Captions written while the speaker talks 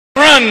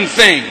done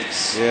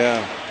things.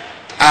 Yeah.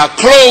 I'll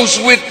close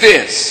with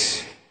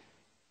this.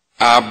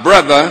 Our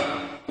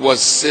brother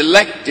was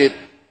selected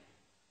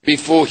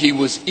before he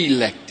was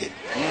elected.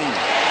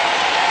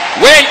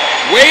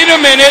 Wait a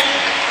minute.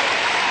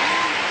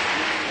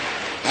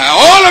 Now,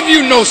 all of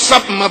you know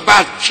something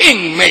about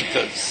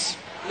kingmakers.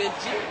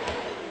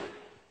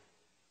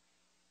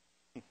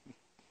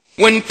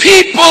 When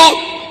people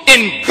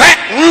in back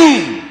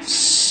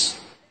rooms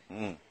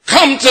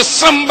come to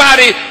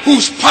somebody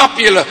who's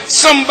popular,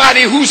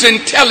 somebody who's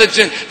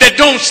intelligent, that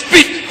don't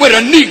speak with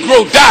a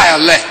Negro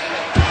dialect.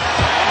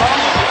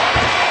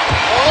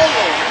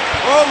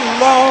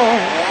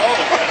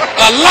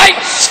 A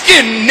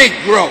light-skinned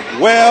Negro.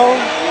 Well,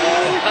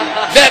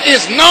 that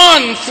is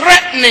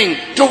non-threatening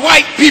to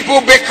white people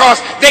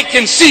because they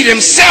can see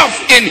themselves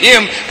in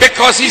him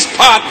because he's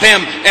part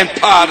them and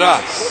part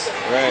us.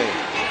 right.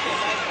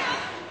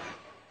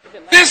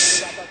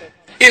 This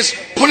is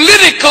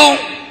political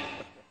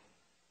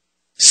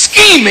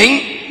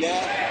scheming,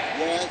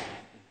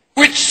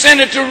 which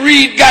Senator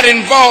Reid got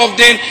involved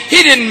in.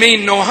 He didn't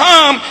mean no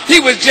harm. He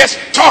was just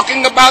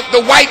talking about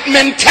the white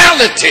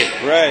mentality.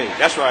 Right.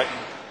 That's right.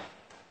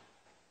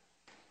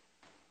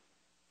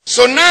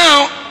 So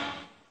now,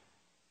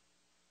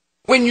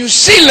 when you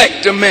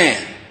select a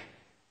man,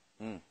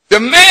 the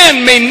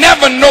man may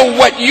never know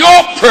what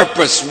your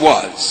purpose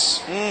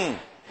was.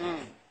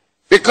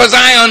 Because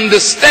I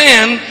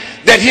understand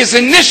that his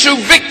initial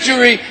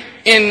victory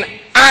in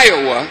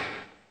Iowa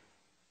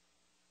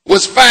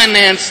was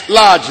financed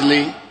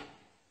largely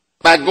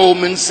by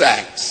Goldman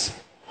Sachs.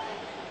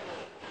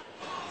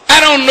 I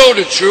don't know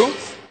the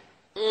truth.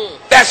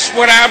 That's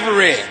what I've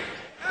read.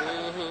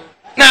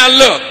 Now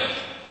look,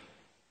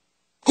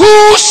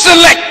 who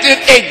selected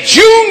a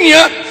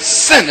junior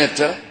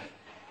senator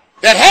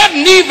that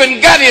hadn't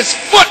even got his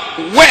foot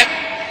wet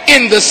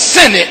in the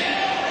Senate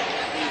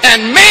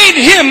and made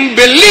him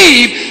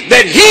believe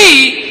that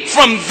he,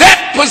 from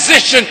that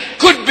position,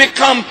 could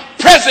become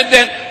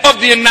president of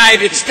the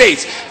United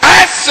States?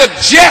 I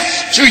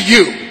suggest to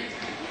you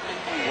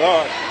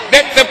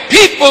that the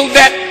people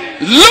that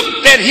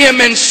looked at him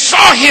and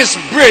saw his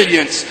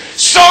brilliance,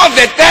 saw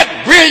that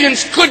that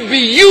brilliance could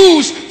be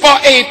used for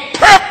a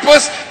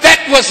purpose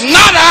that was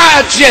not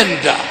our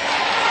agenda.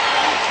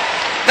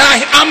 Now,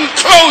 I'm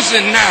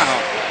closing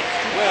now.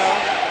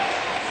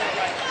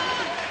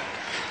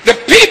 The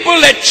people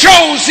that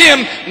chose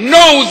him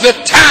know the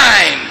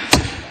time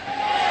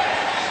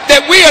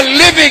that we are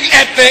living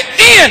at the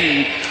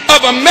end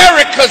of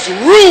America's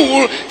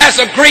rule as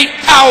a great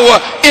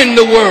power in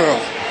the world.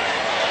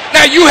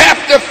 Now you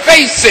have to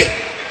face it.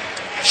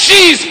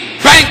 She's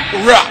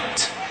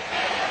bankrupt.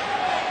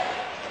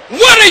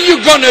 What are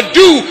you going to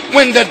do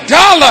when the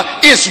dollar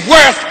is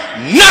worth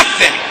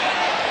nothing?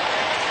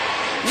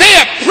 They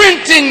are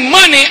printing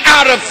money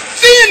out of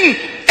thin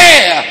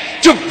air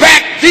to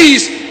back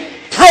these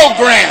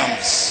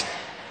programs.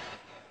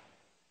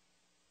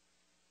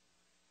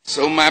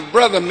 So my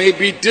brother may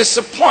be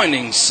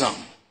disappointing some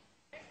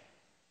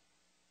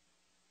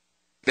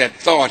that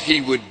thought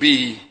he would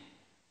be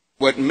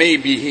what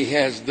maybe he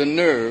has the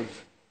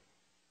nerve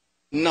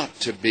not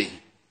to be.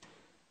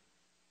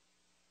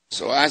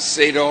 So I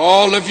say to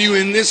all of you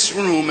in this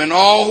room and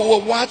all who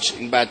are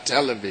watching by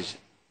television,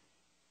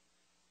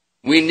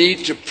 we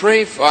need to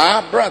pray for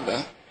our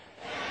brother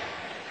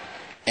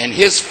and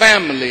his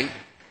family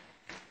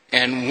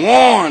and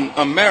warn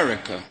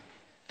America,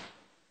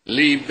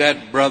 leave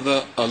that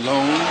brother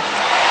alone.